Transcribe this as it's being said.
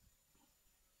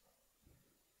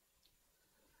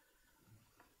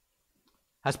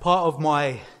As part of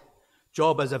my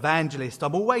job as evangelist,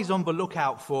 I'm always on the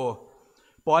lookout for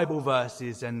Bible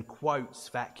verses and quotes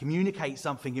that communicate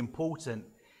something important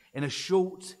in a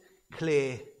short,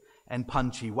 clear, and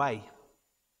punchy way.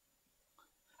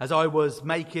 As I was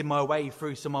making my way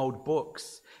through some old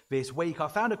books this week, I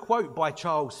found a quote by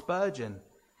Charles Spurgeon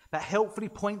that helpfully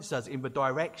points us in the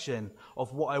direction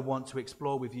of what I want to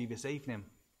explore with you this evening.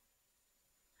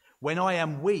 When I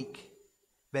am weak,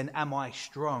 then am I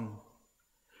strong.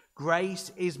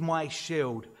 Grace is my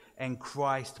shield and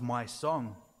Christ my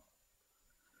song.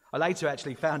 I later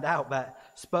actually found out that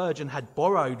Spurgeon had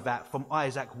borrowed that from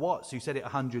Isaac Watts, who said it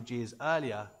 100 years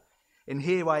earlier. And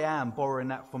here I am borrowing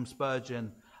that from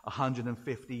Spurgeon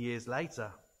 150 years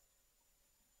later.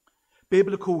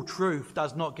 Biblical truth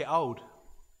does not get old.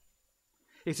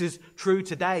 It is true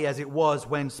today as it was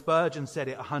when Spurgeon said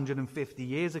it 150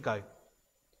 years ago,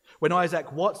 when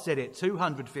Isaac Watts said it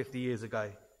 250 years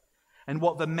ago, and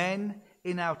what the men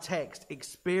in our text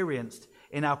experienced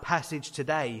in our passage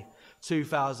today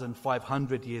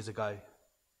 2,500 years ago.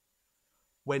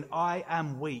 When I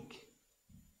am weak,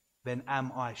 then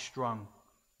am I strong.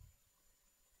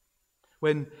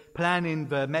 When planning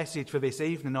the message for this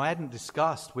evening, I hadn't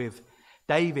discussed with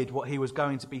David what he was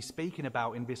going to be speaking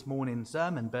about in this morning's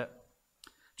sermon, but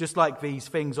just like these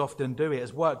things often do, it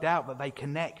has worked out that they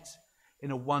connect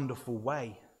in a wonderful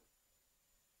way.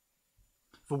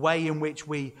 The way in which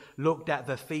we looked at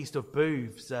the Feast of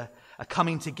Booths, a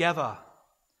coming together,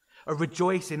 a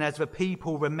rejoicing as the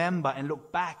people remember and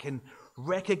look back and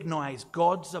recognize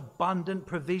God's abundant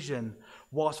provision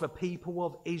whilst the people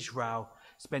of Israel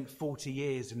spent 40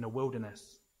 years in the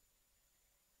wilderness.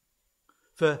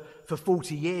 For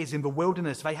 40 years in the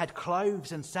wilderness, they had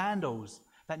clothes and sandals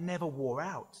that never wore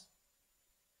out.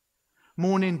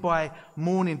 Morning by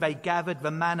morning, they gathered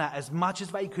the manna as much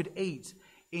as they could eat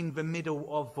in the middle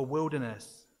of the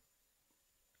wilderness.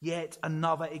 Yet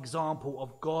another example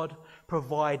of God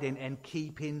providing and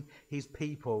keeping his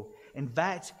people. And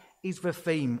that is the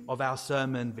theme of our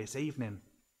sermon this evening.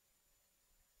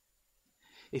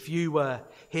 If you were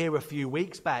here a few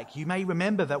weeks back, you may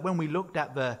remember that when we looked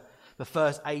at the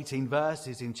first 18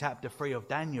 verses in chapter 3 of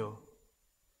Daniel,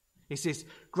 it's this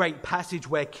great passage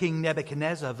where King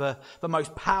Nebuchadnezzar, the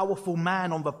most powerful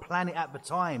man on the planet at the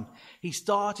time, he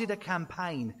started a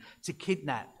campaign to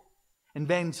kidnap and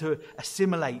then to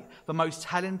assimilate the most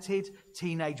talented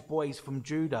teenage boys from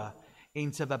Judah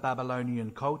into the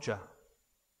Babylonian culture.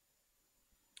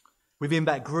 Within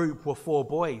that group were 4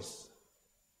 boys,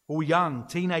 all young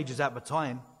teenagers at the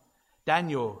time: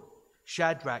 Daniel,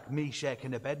 Shadrach, Meshach,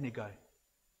 and Abednego.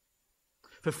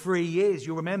 For 3 years,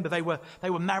 you'll remember, they were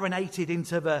marinated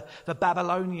into the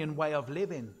Babylonian way of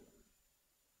living,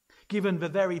 given the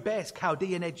very best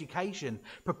Chaldean education,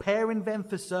 preparing them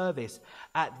for service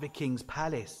at the king's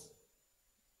palace.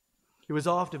 It was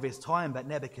after this time that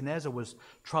Nebuchadnezzar was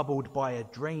troubled by a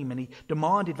dream, and he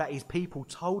demanded that his people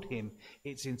told him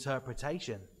its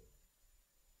interpretation.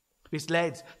 This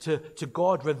led to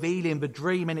God revealing the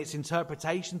dream and its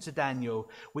interpretation to Daniel,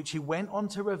 which he went on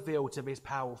to reveal to this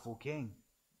powerful king.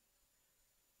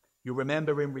 You'll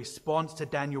remember, in response to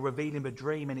Daniel revealing the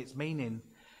dream and its meaning,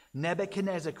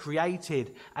 Nebuchadnezzar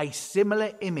created a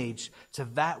similar image to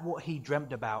that what he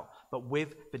dreamt about, but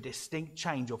with the distinct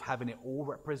change of having it all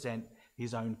represent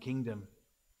his own kingdom.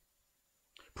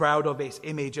 Proud of its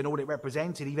image and all it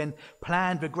represented, he then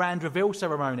planned the grand reveal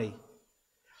ceremony.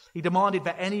 He demanded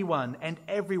that anyone and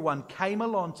everyone came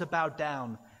along to bow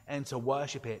down and to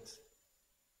worship it.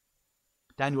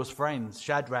 Daniel's friends,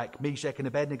 Shadrach, Meshach, and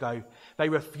Abednego, they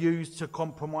refused to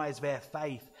compromise their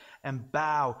faith and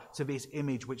bow to this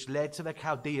image, which led to the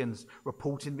Chaldeans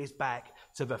reporting this back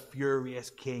to the furious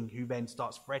king, who then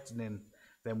starts threatening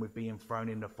them with being thrown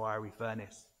in the fiery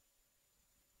furnace.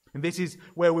 And this is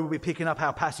where we will be picking up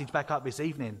our passage back up this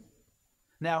evening.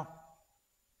 Now,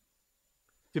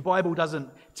 the Bible doesn't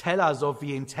tell us of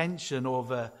the intention or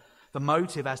the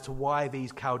motive as to why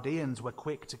these Chaldeans were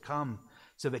quick to come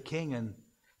to the king and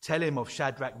tell him of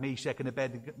Shadrach, Meshach, and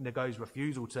Abednego's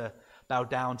refusal to bow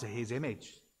down to his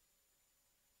image.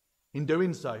 In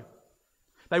doing so,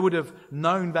 they would have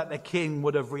known that the king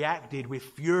would have reacted with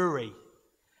fury.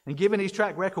 And given his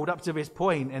track record up to this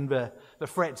point and the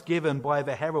threats given by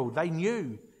the herald, they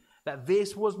knew that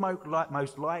this was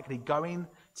most likely going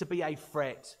to be a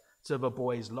threat to the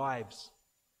boys' lives.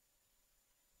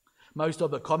 Most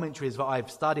of the commentaries that I've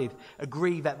studied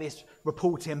agree that this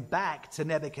reporting back to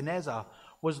Nebuchadnezzar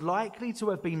was likely to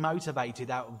have been motivated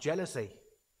out of jealousy.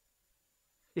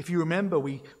 If you remember,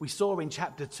 we saw in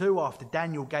chapter 2, after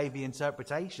Daniel gave the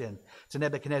interpretation to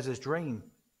Nebuchadnezzar's dream,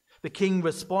 The king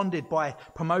responded by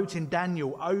promoting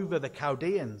Daniel over the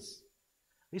Chaldeans.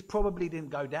 This probably didn't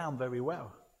go down very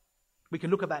well. We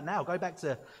can look at that now. Go back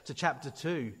to chapter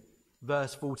 2,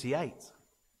 verse 48.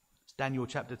 It's Daniel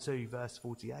chapter 2, verse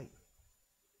 48.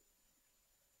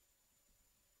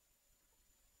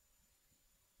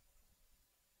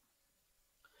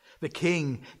 The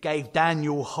king gave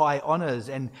Daniel high honors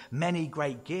and many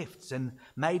great gifts and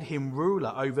made him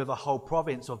ruler over the whole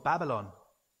province of Babylon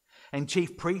and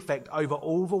chief prefect over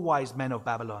all the wise men of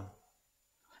Babylon.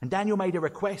 And Daniel made a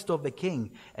request of the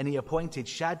king, and he appointed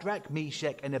Shadrach,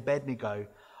 Meshach, and Abednego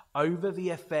over the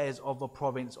affairs of the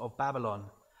province of Babylon.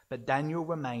 But Daniel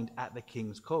remained at the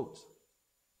king's court.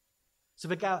 So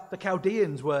the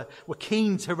Chaldeans were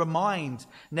keen to remind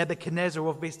Nebuchadnezzar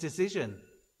of this decision.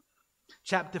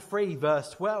 Chapter 3,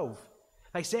 verse 12.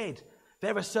 They said,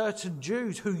 "There are certain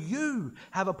Jews who you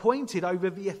have appointed over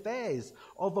the affairs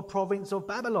of the province of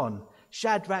Babylon,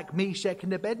 Shadrach, Meshach,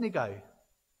 and Abednego."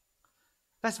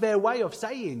 That's their way of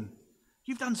saying,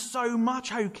 "You've done so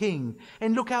much, O king,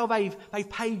 and look how they've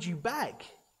paid you back."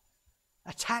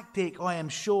 A tactic, I am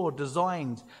sure,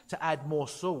 designed to add more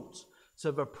salt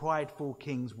to the prideful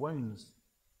king's wounds.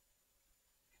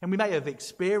 And we may have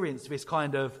experienced this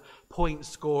kind of point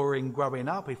scoring growing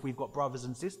up if we've got brothers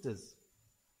and sisters.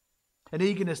 An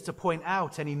eagerness to point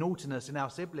out any naughtiness in our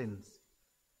siblings.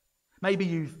 Maybe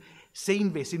you've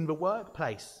seen this in the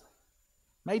workplace.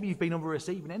 Maybe you've been on the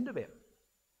receiving end of it.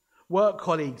 Work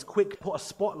colleagues quick to put a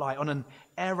spotlight on an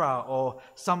error or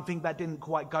something that didn't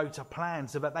quite go to plan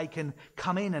so that they can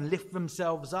come in and lift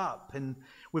themselves up and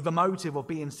with the motive of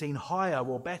being seen higher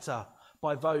or better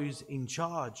by those in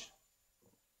charge.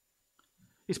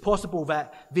 It's possible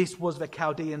that this was the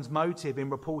Chaldeans' motive in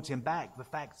reporting back the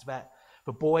fact that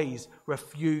the boys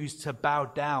refused to bow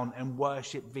down and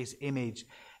worship this image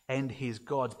and his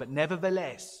gods, but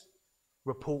nevertheless,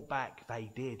 report back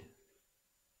they did.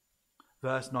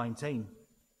 Verse 19.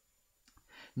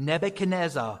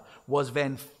 Nebuchadnezzar was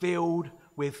then filled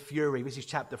with fury. This is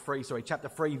chapter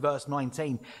 3, verse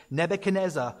 19.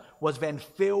 Nebuchadnezzar was then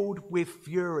filled with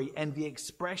fury, and the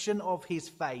expression of his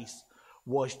face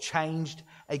was changed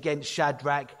against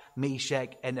Shadrach,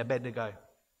 Meshach, and Abednego.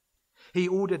 He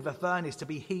ordered the furnace to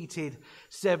be heated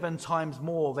 7 times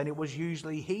more than it was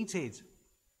usually heated.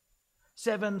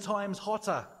 7 times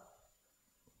hotter.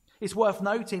 It's worth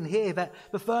noting here that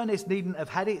the furnace needn't have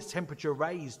had its temperature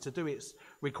raised to do its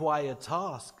required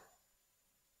task.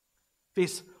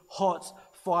 This hot,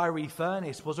 fiery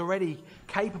furnace was already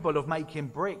capable of making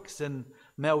bricks and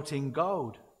melting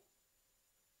gold.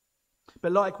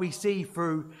 But like we see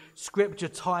through Scripture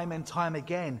time and time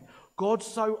again, God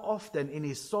so often in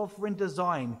his sovereign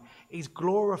design is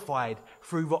glorified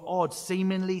through the odds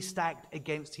seemingly stacked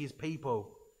against his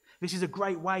people. This is a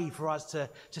great way for us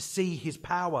to see his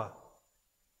power.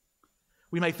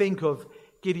 We may think of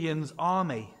Gideon's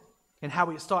army and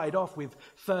how it started off with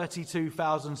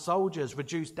 32,000 soldiers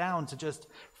reduced down to just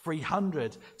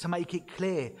 300 to make it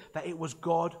clear that it was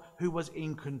God who was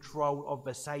in control of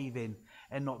the saving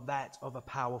and not that of a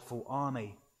powerful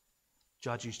army.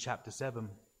 Judges chapter 7.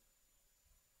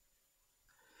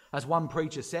 As one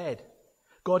preacher said,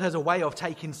 God has a way of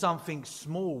taking something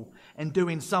small and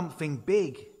doing something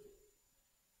big.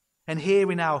 And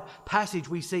here in our passage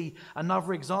we see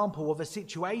another example of a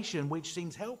situation which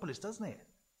seems helpless, doesn't it?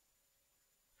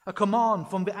 A command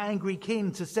from the angry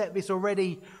king to set this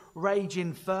already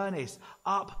raging furnace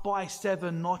up by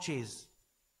 7 notches.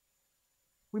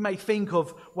 We may think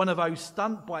of one of those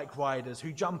stunt bike riders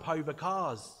who jump over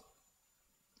cars.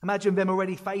 Imagine them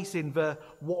already facing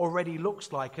what already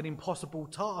looks like an impossible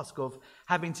task of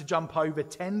having to jump over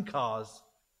 10 cars.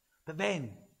 But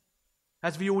then,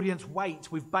 as the audience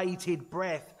waits with bated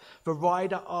breath, the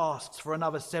rider asks for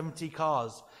another 70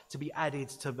 cars to be added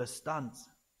to the stunt.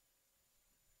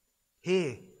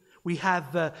 Here we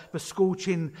have the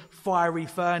scorching fiery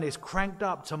furnace cranked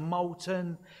up to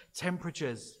molten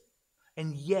temperatures.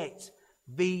 And yet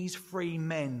these 3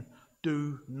 men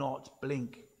do not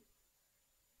blink.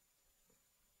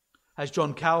 As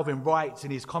John Calvin writes in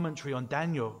his commentary on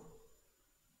Daniel,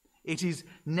 it is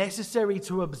necessary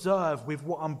to observe with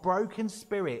what unbroken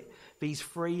spirit these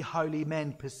 3 holy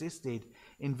men persisted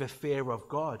in the fear of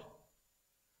God.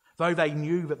 Though they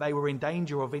knew that they were in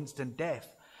danger of instant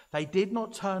death, they did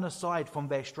not turn aside from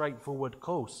their straightforward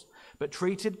course, but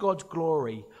treated God's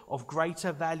glory of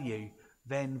greater value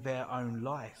than their own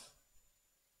life.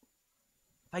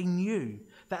 They knew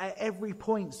that at every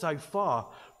point so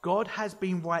far, God has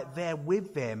been right there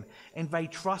with them, and they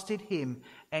trusted him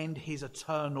and his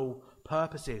eternal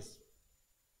purposes.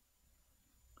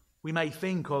 We may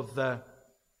think of the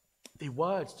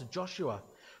words to Joshua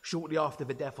shortly after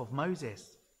the death of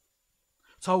Moses.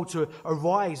 Told to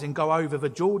arise and go over the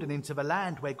Jordan into the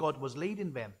land where God was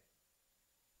leading them.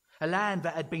 A land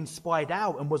that had been spied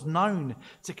out and was known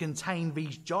to contain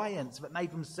these giants that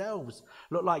made themselves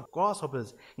look like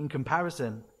grasshoppers in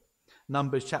comparison.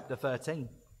 Numbers chapter 13.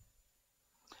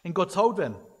 And God told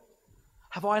them,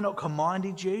 "Have I not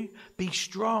commanded you? Be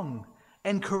strong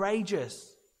and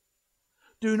courageous.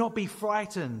 Do not be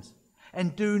frightened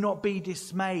and do not be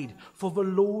dismayed, for the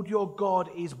Lord your God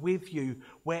is with you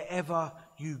wherever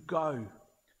you go."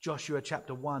 Joshua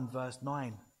chapter 1 verse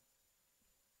 9.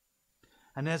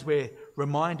 And as we're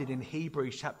reminded in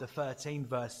Hebrews chapter 13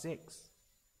 verse 6,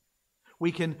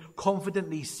 we can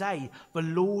confidently say, "The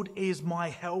Lord is my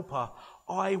helper.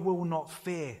 I will not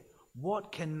fear.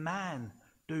 What can man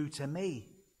do to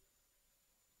me?"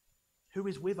 Who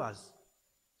is with us?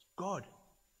 God.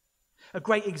 A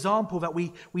great example that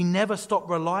we never stop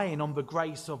relying on the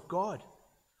grace of God.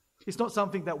 It's not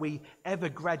something that we ever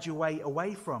graduate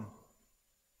away from.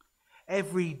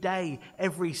 Every day,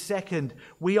 every second,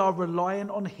 we are relying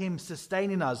on Him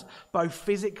sustaining us, both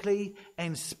physically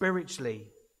and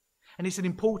spiritually. And it's an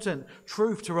important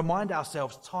truth to remind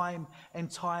ourselves time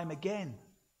and time again.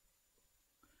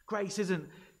 Grace isn't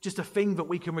just a thing that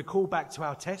we can recall back to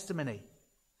our testimony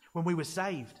when we were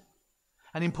saved.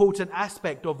 An important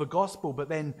aspect of the gospel, but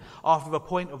then after the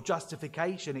point of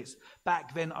justification, it's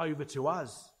back then over to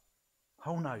us.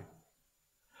 Oh no.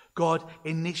 God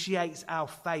initiates our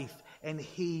faith and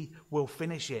He will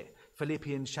finish it.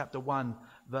 Philippians chapter 1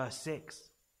 verse 6.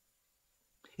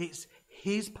 It's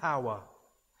His power.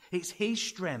 It's His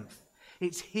strength.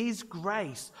 It's His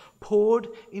grace poured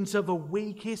into the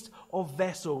weakest of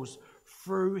vessels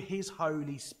through His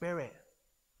Holy Spirit.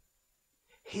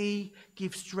 He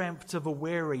gives strength to the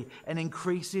weary and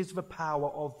increases the power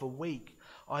of the weak.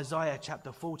 Isaiah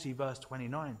chapter 40 verse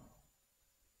 29.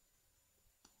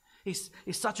 It's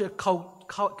such a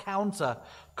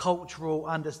counter-cultural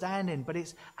understanding, but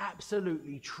it's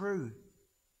absolutely true.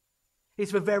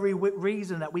 It's the very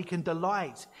reason that we can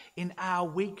delight in our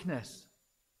weakness,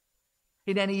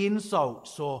 in any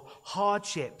insults or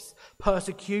hardships,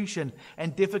 persecution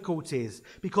and difficulties,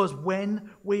 because when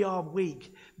we are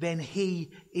weak, then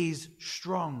He is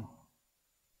strong.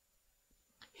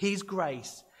 His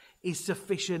grace is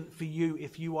sufficient for you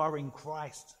if you are in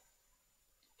Christ.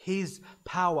 His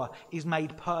power is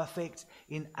made perfect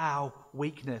in our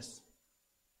weakness.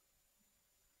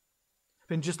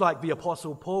 Then just like the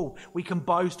Apostle Paul, we can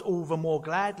boast all the more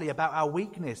gladly about our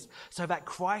weakness so that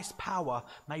Christ's power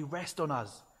may rest on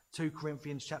us. 2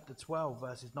 Corinthians chapter 12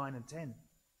 verses 9 and 10.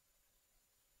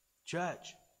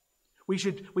 Church, we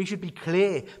should be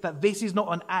clear that this is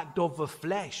not an act of the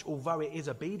flesh, although it is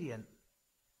obedient.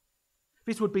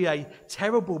 This would be a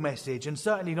terrible message and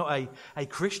certainly not a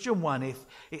Christian one if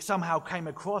it somehow came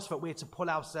across that we're to pull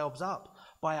ourselves up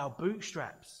by our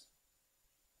bootstraps.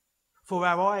 For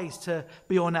our eyes to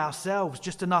be on ourselves,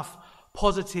 just enough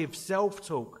positive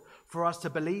self-talk for us to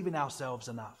believe in ourselves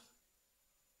enough.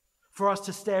 For us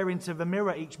to stare into the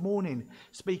mirror each morning,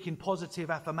 speaking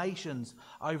positive affirmations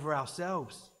over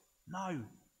ourselves. No.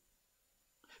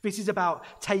 This is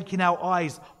about taking our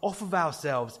eyes off of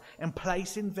ourselves and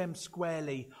placing them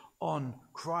squarely on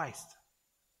Christ.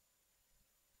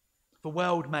 The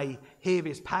world may hear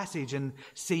this passage and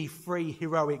see 3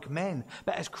 heroic men,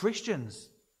 but as Christians,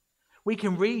 we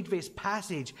can read this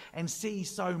passage and see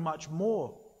so much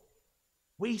more.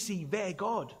 We see their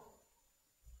God,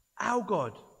 our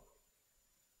God.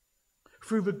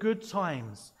 Through the good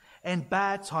times and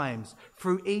bad times,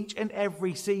 through each and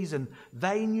every season,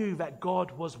 they knew that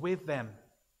God was with them.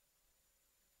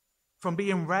 From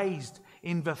being raised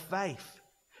in the faith,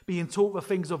 being taught the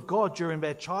things of God during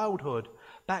their childhood,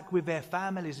 back with their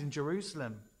families in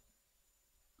Jerusalem.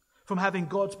 From having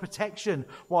God's protection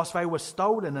whilst they were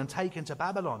stolen and taken to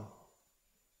Babylon.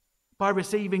 By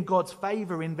receiving God's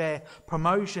favour in their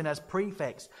promotion as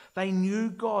prefects, they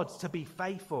knew God to be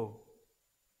faithful.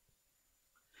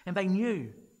 And they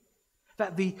knew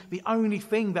that the only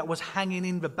thing that was hanging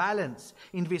in the balance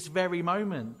in this very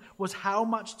moment was how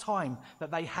much time that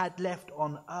they had left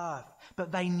on earth.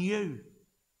 But they knew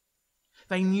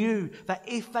that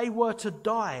if they were to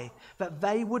die, that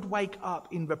they would wake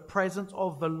up in the presence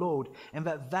of the Lord and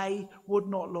that they would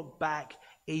not look back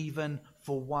even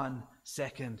for 1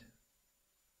 second.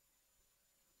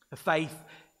 A faith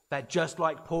that, just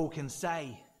like Paul can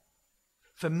say,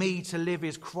 "For me to live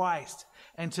is Christ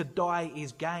and to die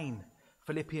is gain."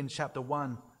 Philippians chapter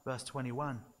 1 verse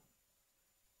 21.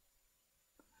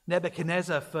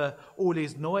 Nebuchadnezzar, for all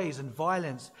his noise and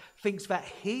violence, thinks that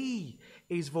he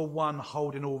is the one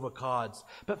holding all the cards.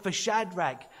 But for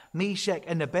Shadrach, Meshach,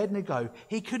 and Abednego,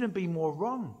 he couldn't be more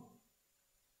wrong.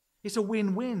 It's a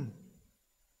win-win.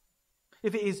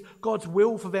 If it is God's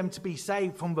will for them to be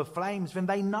saved from the flames, then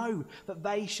they know that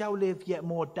they shall live yet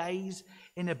more days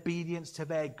in obedience to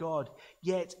their God.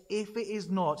 Yet if it is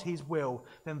not his will,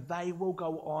 then they will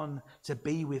go on to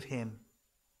be with him.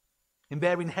 In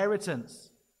their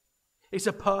inheritance, it's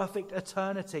a perfect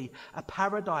eternity, a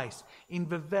paradise in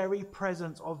the very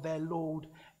presence of their Lord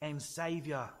and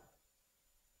Saviour.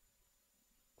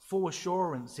 Full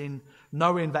assurance in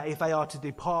knowing that if they are to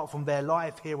depart from their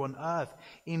life here on earth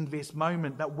in this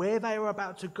moment, that where they are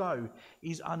about to go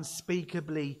is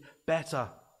unspeakably better.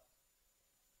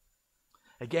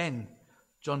 Again,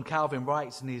 John Calvin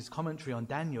writes in his commentary on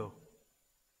Daniel,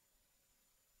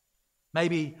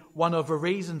 maybe one of the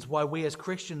reasons why we as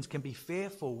Christians can be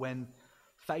fearful when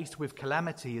faced with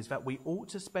calamity is that we ought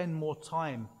to spend more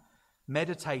time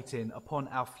meditating upon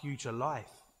our future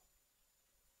life.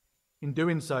 In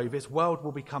doing so, this world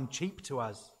will become cheap to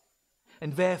us,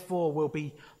 and therefore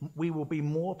we will be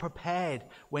more prepared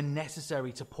when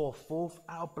necessary to pour forth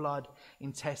our blood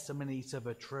in testimony to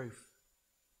the truth.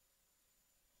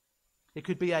 It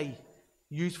could be a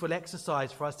useful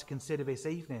exercise for us to consider this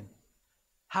evening.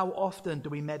 How often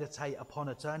do we meditate upon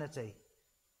eternity?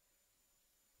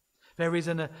 There is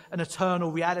an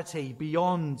eternal reality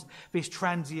beyond this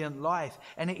transient life,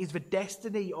 and it is the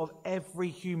destiny of every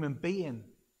human being.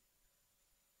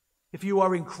 If you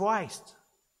are in Christ,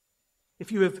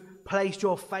 if you have placed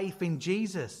your faith in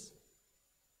Jesus,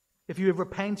 if you have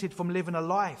repented from living a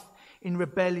life in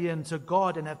rebellion to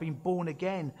God and have been born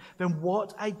again, then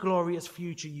what a glorious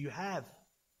future you have.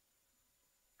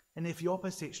 And if the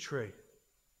opposite's true,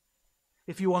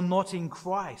 if you are not in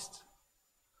Christ,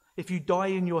 if you die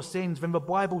in your sins, then the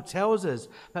Bible tells us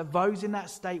that those in that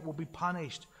state will be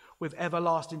punished with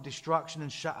everlasting destruction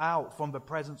and shut out from the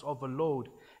presence of the Lord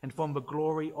and from the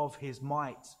glory of his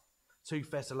might. 2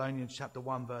 Thessalonians chapter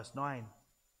 1 verse 9.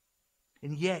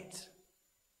 And yet,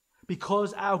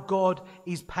 because our God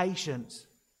is patient,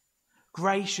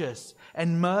 gracious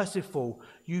and merciful,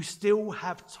 you still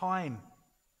have time.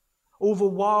 All the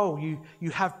while you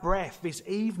have breath this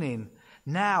evening.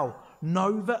 Now,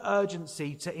 know the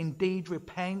urgency to indeed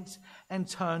repent and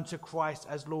turn to Christ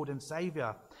as Lord and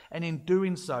Saviour, and in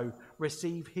doing so,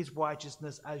 receive his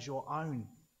righteousness as your own.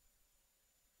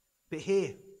 But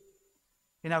here,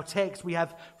 in our text, we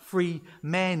have 3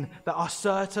 men that are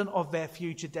certain of their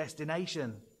future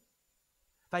destination.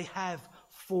 They have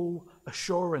full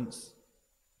assurance,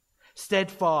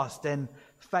 steadfast and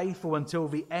faithful until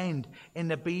the end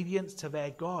in obedience to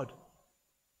their God.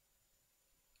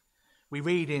 We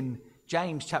read in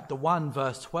James chapter 1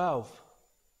 verse 12,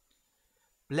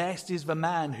 "Blessed is the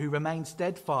man who remains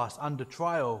steadfast under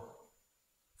trial,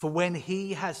 for when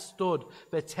he has stood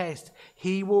the test,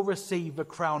 he will receive the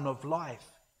crown of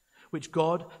life, which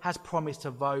God has promised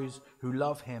to those who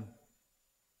love him."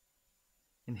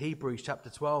 In Hebrews chapter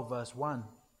 12 verse 1,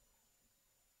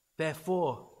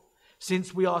 "Therefore,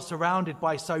 since we are surrounded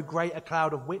by so great a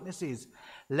cloud of witnesses,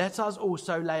 let us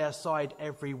also lay aside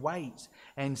every weight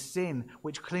and sin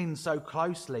which clings so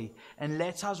closely, and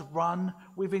let us run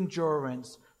with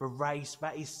endurance the race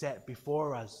that is set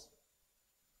before us."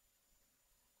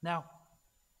 Now,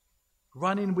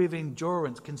 running with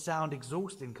endurance can sound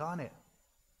exhausting, can't it?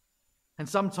 And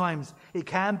sometimes it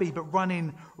can be, but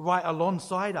running right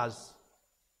alongside us,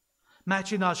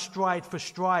 matching us stride for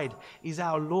stride, is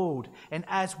our Lord. And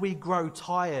as we grow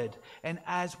tired and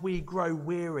as we grow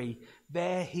weary,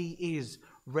 there he is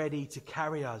ready to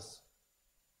carry us.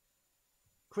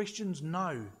 Christians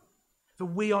know that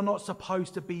we are not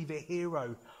supposed to be the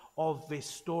hero of this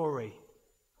story,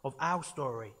 of our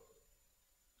story.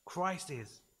 Christ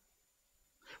is.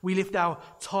 We lift our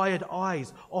tired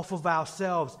eyes off of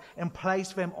ourselves and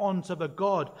place them onto the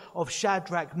God of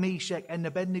Shadrach, Meshach, and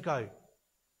Abednego.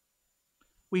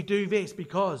 We do this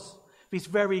because this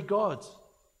very God,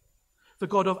 the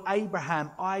God of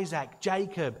Abraham, Isaac,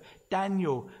 Jacob,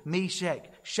 Daniel, Meshach,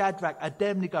 Shadrach,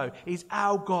 Abednego, is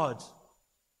our God.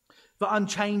 The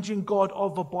unchanging God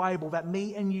of the Bible that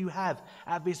me and you have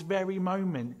at this very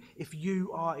moment if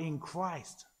you are in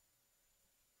Christ.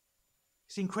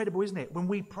 It's incredible, isn't it? When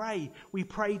we pray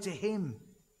to him.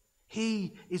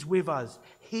 He is with us.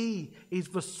 He is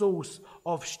the source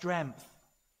of strength.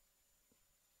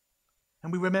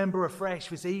 And we remember afresh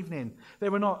this evening,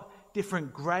 there are not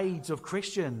different grades of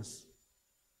Christians.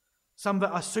 Some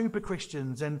that are super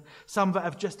Christians and some that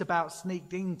have just about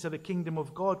sneaked into the kingdom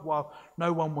of God while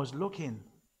no one was looking.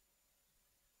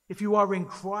 If you are in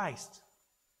Christ,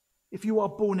 if you are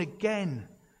born again,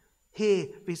 Here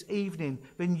this evening,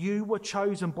 then you were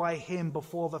chosen by him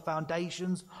before the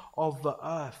foundations of the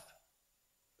earth.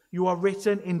 You are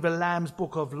written in the Lamb's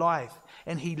book of life,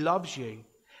 and he loves you,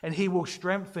 and he will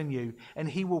strengthen you, and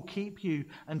he will keep you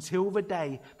until the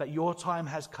day that your time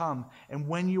has come, and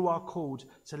when you are called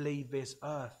to leave this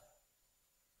earth.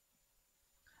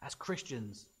 As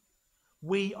Christians,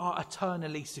 we are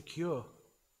eternally secure.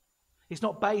 It's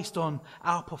not based on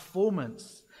our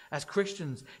performance as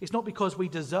Christians. It's not because we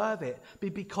deserve it,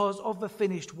 but because of the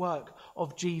finished work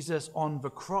of Jesus on the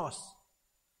cross.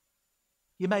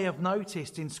 You may have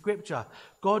noticed in Scripture,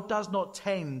 God does not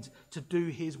tend to do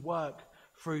his work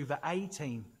through the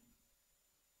A-team.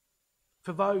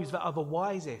 For those that are the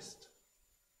wisest,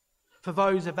 for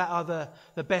those that are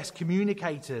the best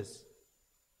communicators,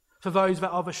 for those that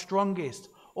are the strongest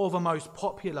or the most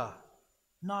popular.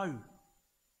 No.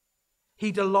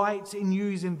 He delights in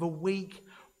using the weak,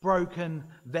 broken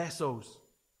vessels.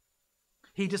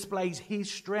 He displays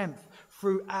his strength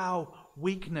through our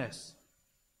weakness.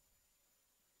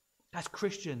 As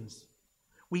Christians,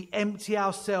 we empty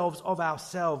ourselves of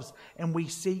ourselves and we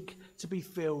seek to be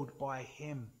filled by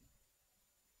him.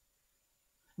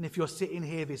 And if you're sitting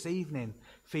here this evening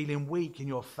feeling weak in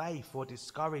your faith or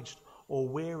discouraged or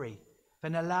weary,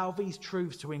 then allow these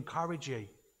truths to encourage you.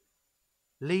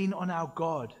 Lean on our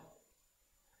God.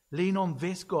 Lean on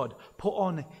this God. Put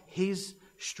on his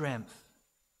strength.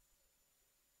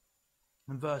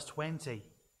 In verse 20,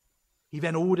 he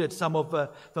then ordered some of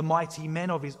the mighty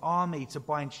men of his army to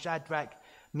bind Shadrach,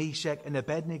 Meshach, and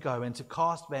Abednego and to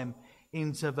cast them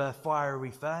into the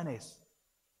fiery furnace.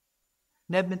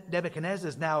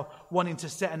 Nebuchadnezzar's now wanting to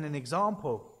set an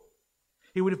example.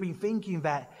 He would have been thinking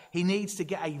that he needs to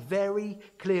get a very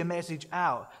clear message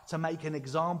out to make an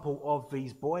example of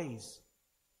these boys.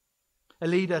 A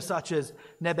leader such as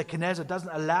Nebuchadnezzar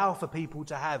doesn't allow for people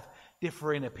to have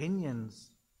differing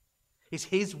opinions. It's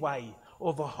his way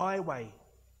or the highway.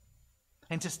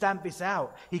 And to stamp this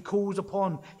out, he calls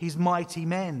upon his mighty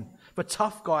men, the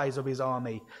tough guys of his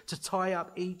army, to tie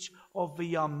up each of the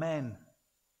young men.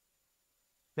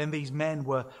 Then these men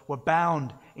were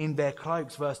bound in their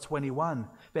cloaks, verse 21,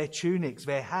 their tunics,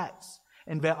 their hats,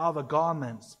 and their other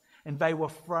garments, and they were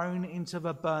thrown into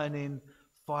the burning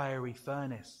fiery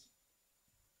furnace.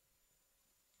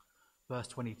 Verse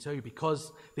 22,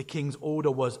 because the king's order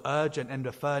was urgent and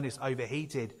the furnace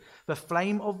overheated, the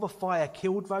flame of the fire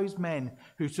killed those men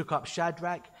who took up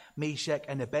Shadrach, Meshach,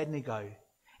 and Abednego.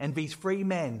 And these three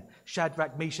men,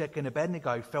 Shadrach, Meshach, and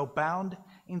Abednego, fell bound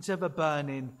into the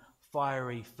burning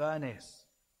fiery furnace.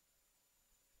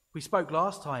 We spoke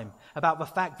last time about the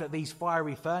fact that these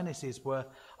fiery furnaces were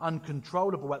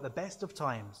uncontrollable at the best of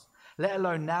times, let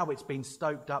alone now it's been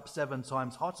stoked up 7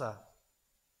 times hotter.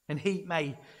 And heat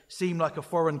may seem like a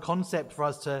foreign concept for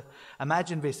us to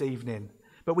imagine this evening,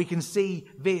 but we can see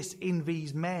this in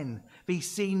these men, these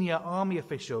senior army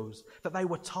officials, that they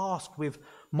were tasked with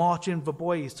marching the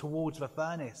boys towards the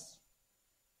furnace.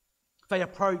 They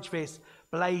approach this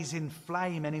blazing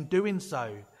flame, and in doing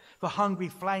so, the hungry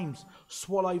flames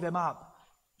swallow them up,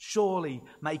 surely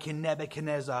making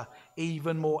Nebuchadnezzar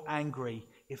even more angry,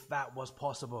 if that was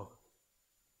possible.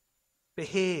 But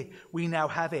here we now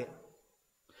have it.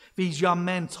 These young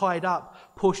men tied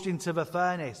up, pushed into the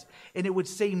furnace, and it would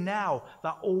seem now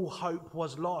that all hope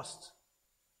was lost.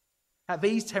 At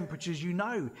these temperatures,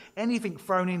 anything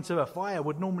thrown into a fire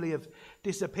would normally have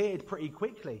disappeared pretty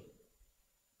quickly,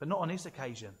 but not on this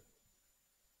occasion.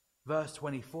 Verse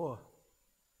 24.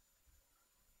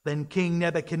 Then King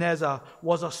Nebuchadnezzar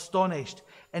was astonished,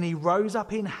 and he rose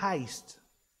up in haste.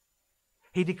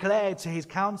 He declared to his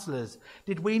counselors,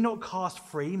 "Did we not cast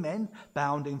 3 men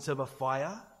bound into the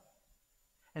fire?"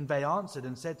 And they answered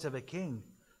and said to the king,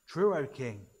 "True, O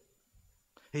king."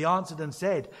 He answered and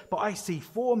said, "But I see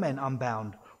 4 men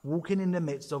unbound, walking in the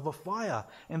midst of a fire,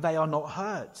 and they are not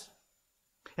hurt.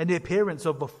 And the appearance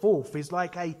of the 4th is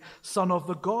like a son of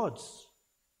the gods."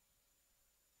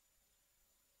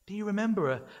 Do you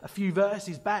remember a few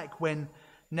verses back when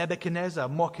Nebuchadnezzar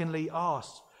mockingly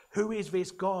asked, "Who is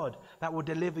this God that will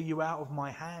deliver you out of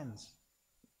my hands?"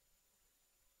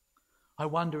 I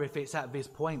wonder if it's at this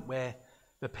point where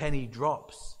the penny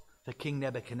drops for King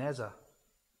Nebuchadnezzar.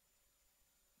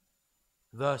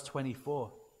 Verse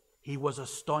 24, he was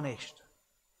astonished.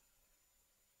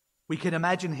 We can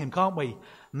imagine him, can't we?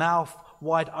 Mouth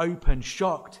wide open,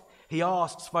 shocked. He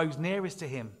asks those nearest to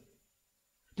him,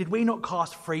 "Did we not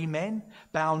cast 3 men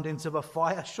bound into the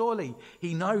fire?" Surely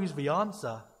he knows the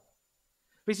answer.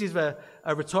 This is a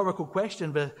rhetorical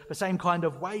question, the same kind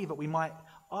of way that we might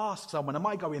ask someone, "Am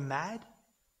I going mad?"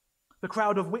 The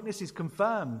crowd of witnesses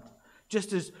confirmed.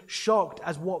 just as shocked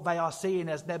as what they are seeing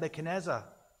as Nebuchadnezzar.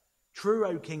 True,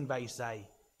 O king, they say.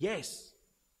 Yes.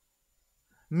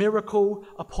 Miracle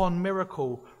upon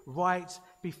miracle right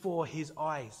before his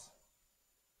eyes.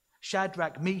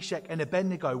 Shadrach, Meshach, and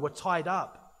Abednego were tied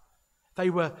up. They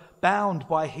were bound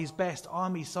by his best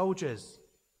army soldiers.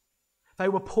 They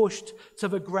were pushed to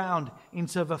the ground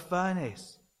into the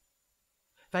furnace.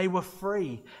 They were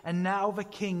free, and now the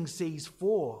king sees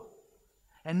four.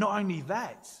 And not only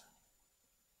that,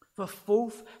 the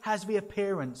fourth has the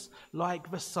appearance like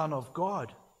the Son of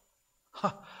God.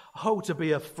 Oh, to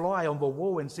be a fly on the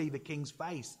wall and see the king's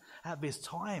face at this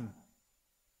time.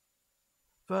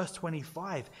 Verse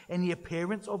 25, and the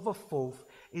appearance of the fourth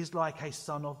is like a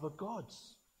son of the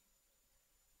gods.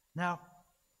 Now,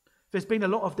 there's been a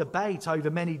lot of debate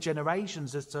over many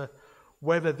generations as to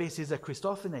whether this is a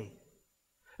Christophany,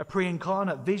 a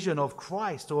pre-incarnate vision of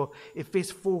Christ, or if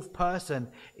this fourth person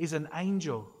is an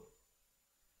angel.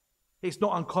 It's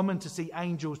not uncommon to see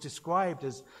angels described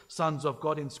as sons of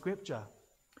God in Scripture.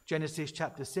 Genesis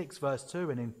chapter 6 verse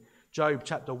 2, and in Job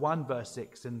chapter 1 verse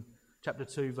 6 and chapter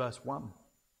 2 verse 1.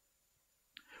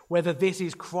 Whether this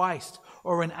is Christ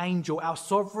or an angel, our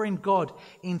sovereign God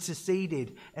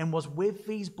interceded and was with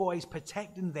these boys,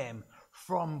 protecting them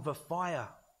from the fire.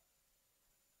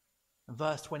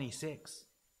 Verse 26.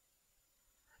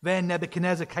 Then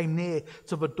Nebuchadnezzar came near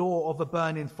to the door of the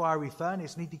burning fiery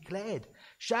furnace, and he declared,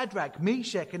 Shadrach,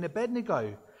 Meshach, and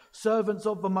Abednego, servants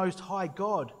of the Most High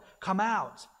God, come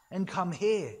out and come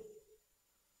here.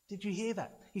 Did you hear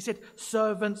that? He said,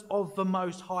 servants of the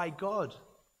Most High God.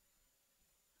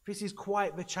 This is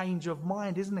quite the change of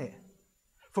mind, isn't it?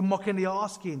 From mockingly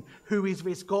asking, who is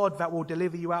this God that will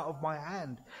deliver you out of my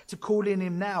hand, to calling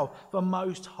him now the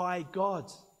Most High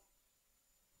God.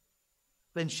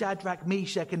 Then Shadrach,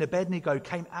 Meshach, and Abednego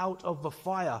came out of the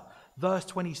fire. Verse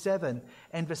 27,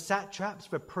 and the satraps,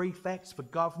 the prefects, the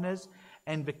governors,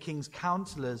 and the king's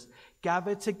counselors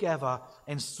gathered together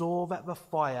and saw that the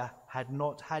fire had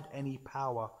not had any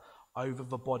power over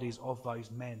the bodies of those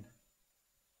men.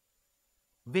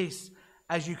 This,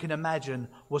 as you can imagine,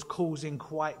 was causing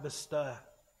quite the stir.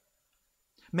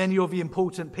 Many of the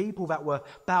important people that were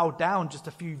bowed down just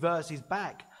a few verses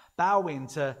back, bowing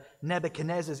to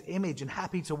Nebuchadnezzar's image and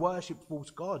happy to worship false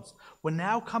gods, were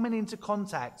now coming into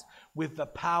contact with the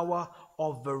power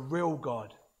of the real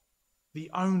God, the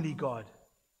only God.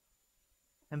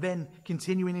 And then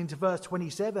continuing into verse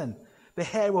 27, the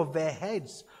hair of their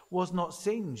heads was not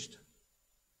singed.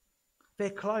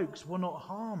 Their cloaks were not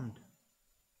harmed.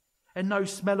 And no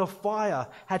smell of fire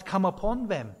had come upon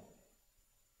them.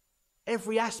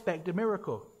 Every aspect a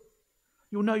miracle.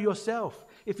 You'll know yourself,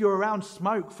 if you're around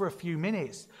smoke for a few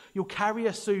minutes, you'll carry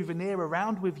a souvenir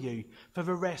around with you for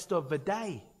the rest of the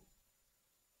day.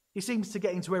 It seems to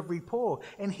get into every pore.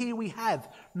 And here we have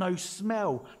no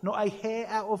smell, not a hair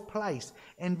out of place,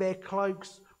 and their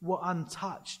cloaks were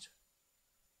untouched.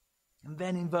 And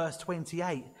then in verse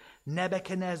 28,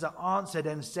 Nebuchadnezzar answered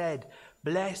and said,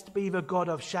 Blessed be the God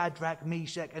of Shadrach,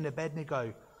 Meshach, and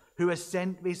Abednego, who has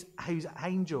sent his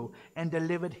angel and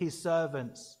delivered his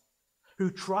servants, who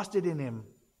trusted in him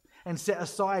and set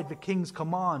aside the king's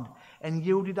command and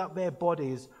yielded up their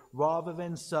bodies rather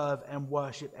than serve and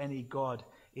worship any god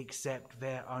except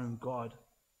their own God.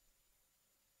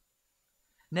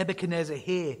 Nebuchadnezzar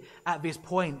here at this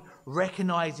point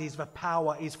recognizes the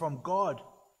power is from God.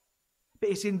 But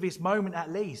it's in this moment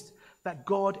at least that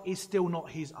God is still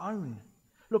not his own.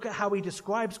 Look at how he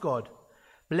describes God.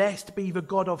 Blessed be the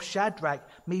God of Shadrach,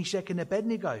 Meshach, and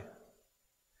Abednego.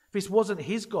 This wasn't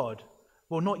his God.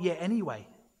 Well, not yet anyway.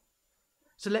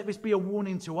 So let this be a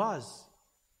warning to us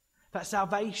that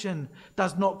salvation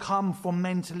does not come from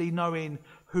mentally knowing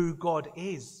who God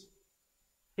is,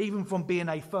 even from being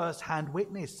a first-hand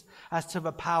witness as to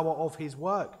the power of his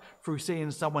work through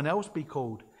seeing someone else be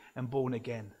called and born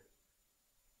again.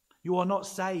 You are not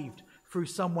saved through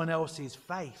someone else's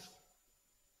faith,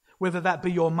 whether that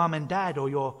be your mum and dad or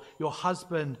your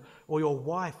husband or your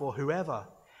wife or whoever.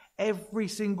 Every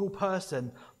single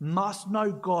person must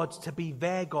know God to be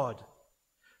their God,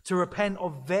 to repent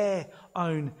of their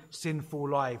own sinful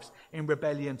lives in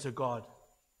rebellion to God,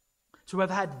 to have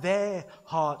had their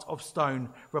heart of stone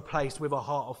replaced with a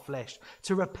heart of flesh,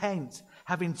 to repent,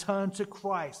 having turned to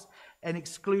Christ and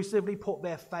exclusively put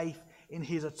their faith in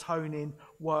his atoning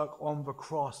work on the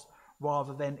cross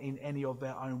rather than in any of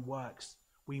their own works.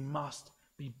 We must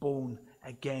be born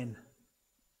again.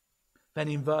 Then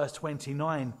in verse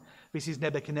 29, this is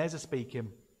Nebuchadnezzar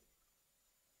speaking.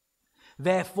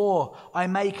 Therefore, I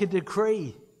make a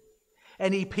decree.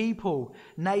 Any people,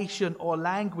 nation, or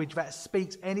language that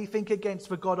speaks anything against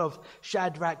the God of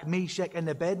Shadrach, Meshach, and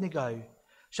Abednego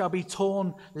shall be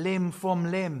torn limb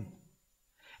from limb,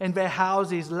 and their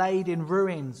houses laid in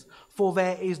ruins, for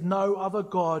there is no other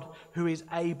God who is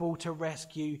able to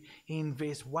rescue in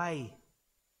this way.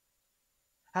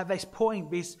 At this point,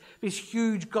 this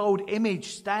huge gold image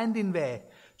standing there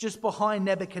just behind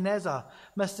Nebuchadnezzar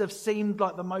must have seemed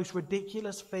like the most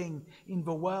ridiculous thing in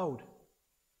the world.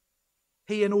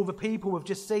 He and all the people have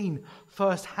just seen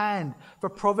firsthand the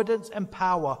providence and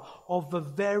power of the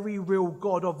very real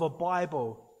God of the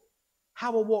Bible.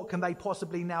 How or what can they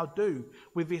possibly now do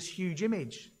with this huge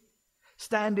image,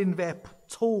 standing there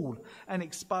tall and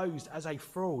exposed as a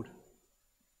fraud?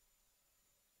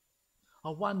 I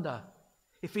wonder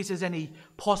if this has any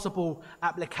possible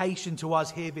application to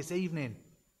us here this evening,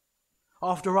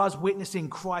 after us witnessing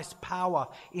Christ's power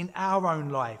in our own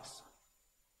lives.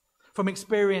 From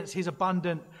experience, his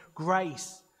abundant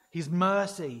grace, his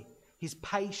mercy, his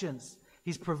patience,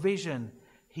 his provision,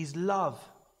 his love.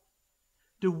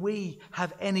 Do we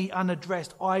have any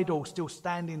unaddressed idol still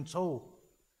standing tall?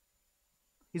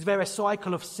 Is there a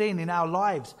cycle of sin in our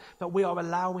lives that we are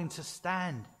allowing to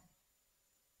stand?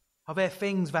 Are there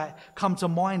things that come to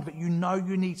mind that you know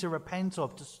you need to repent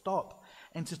of, to stop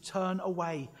and to turn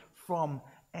away from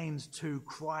and to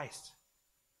Christ?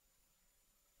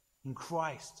 In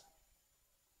Christ,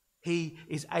 he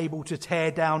is able to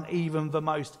tear down even the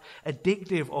most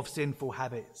addictive of sinful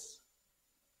habits.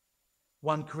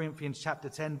 1 Corinthians chapter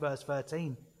 10 verse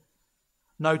 13.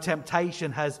 No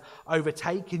temptation has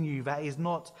overtaken you that is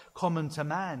not common to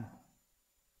man.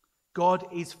 God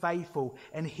is faithful,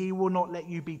 and he will not let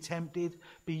you be tempted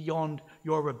beyond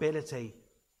your ability.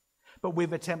 But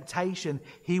with the temptation,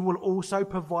 he will also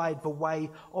provide the way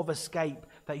of escape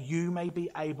that you may be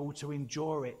able to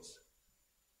endure it.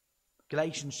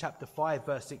 Galatians chapter 5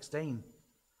 verse 16.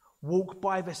 Walk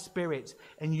by the Spirit,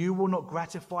 and you will not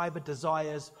gratify the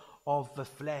desires of the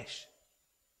flesh.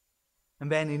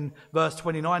 And then in verse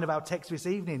 29 of our text this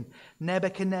evening,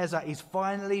 Nebuchadnezzar is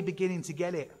finally beginning to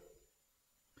get it.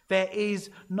 There is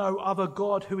no other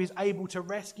God who is able to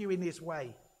rescue in this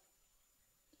way.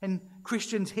 And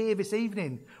Christians here this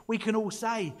evening, we can all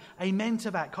say amen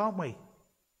to that, can't we?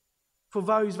 For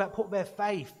those that put their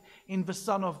faith in the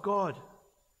Son of God.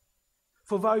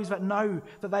 For those that know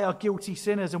that they are guilty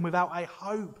sinners and without a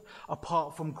hope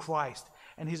apart from Christ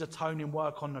and his atoning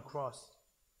work on the cross.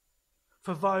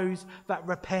 For those that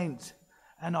repent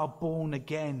and are born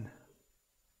again.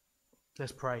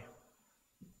 Let's pray.